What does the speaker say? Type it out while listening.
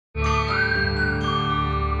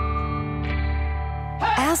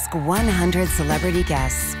Ask 100 celebrity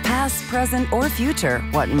guests, past, present, or future,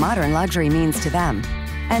 what modern luxury means to them.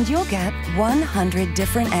 And you'll get 100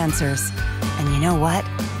 different answers. And you know what?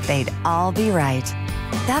 They'd all be right.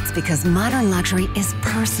 That's because modern luxury is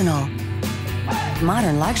personal.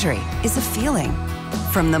 Modern luxury is a feeling.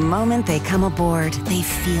 From the moment they come aboard, they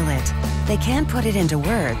feel it. They can't put it into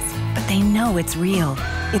words, but they know it's real.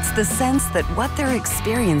 It's the sense that what they're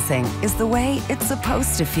experiencing is the way it's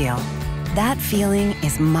supposed to feel. That feeling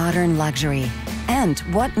is modern luxury, and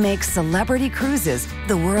what makes Celebrity Cruises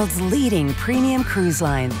the world's leading premium cruise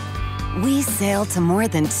line. We sail to more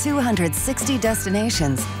than 260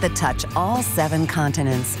 destinations that touch all 7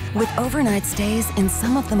 continents, with overnight stays in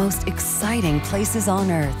some of the most exciting places on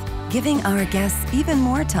Earth, giving our guests even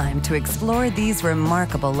more time to explore these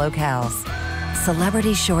remarkable locales.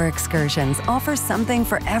 Celebrity Shore Excursions offer something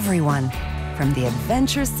for everyone, from the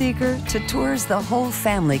adventure seeker to tours the whole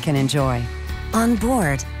family can enjoy. On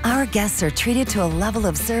board, our guests are treated to a level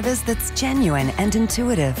of service that's genuine and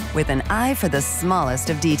intuitive, with an eye for the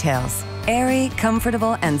smallest of details. Airy,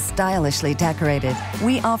 comfortable, and stylishly decorated,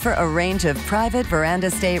 we offer a range of private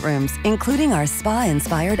veranda staterooms, including our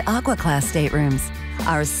spa-inspired Aqua Class staterooms.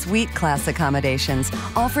 Our Suite Class accommodations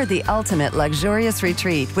offer the ultimate luxurious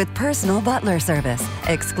retreat with personal butler service,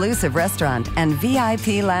 exclusive restaurant, and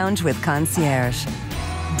VIP lounge with concierge.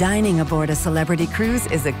 Dining aboard a Celebrity Cruise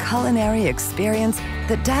is a culinary experience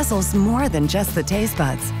that dazzles more than just the taste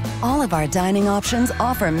buds. All of our dining options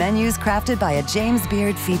offer menus crafted by a James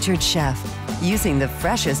Beard featured chef, using the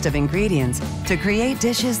freshest of ingredients to create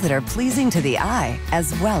dishes that are pleasing to the eye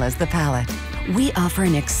as well as the palate. We offer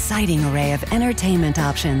an exciting array of entertainment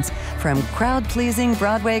options, from crowd-pleasing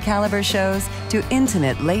Broadway caliber shows to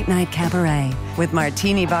intimate late-night cabaret. With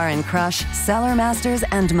Martini Bar and Crush, Cellar Masters,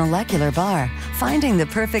 and Molecular Bar, finding the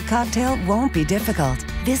perfect cocktail won't be difficult.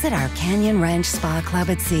 Visit our Canyon Ranch Spa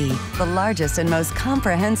Club at Sea, the largest and most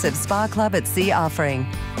comprehensive spa club at sea offering.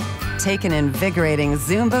 Take an invigorating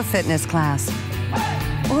Zumba fitness class,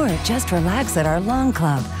 or just relax at our Lawn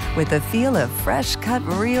Club with the feel of fresh-cut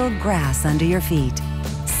real grass under your feet.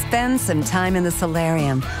 Spend some time in the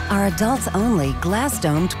solarium, our adults-only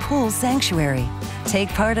glass-domed pool sanctuary. Take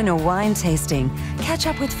part in a wine tasting, catch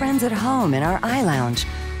up with friends at home in our iLounge,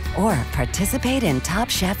 or participate in Top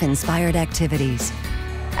Chef-inspired activities.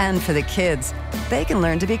 And for the kids, they can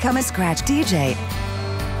learn to become a scratch DJ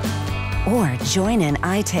or join in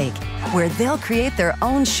iTake, where they'll create their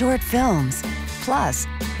own short films. Plus,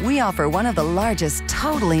 we offer one of the largest,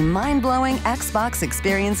 totally mind-blowing Xbox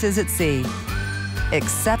experiences at sea.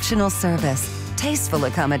 Exceptional service, tasteful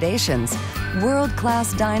accommodations,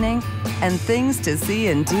 world-class dining, and things to see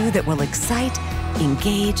and do that will excite,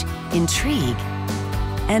 engage, intrigue,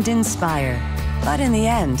 and inspire. But in the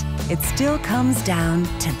end, it still comes down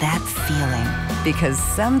to that feeling. Because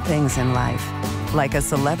some things in life, like a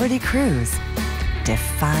Celebrity Cruise,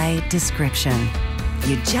 defy description.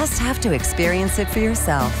 You just have to experience it for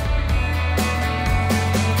yourself.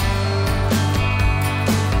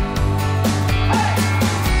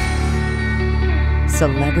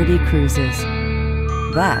 Celebrity Cruises.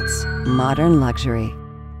 That's modern luxury.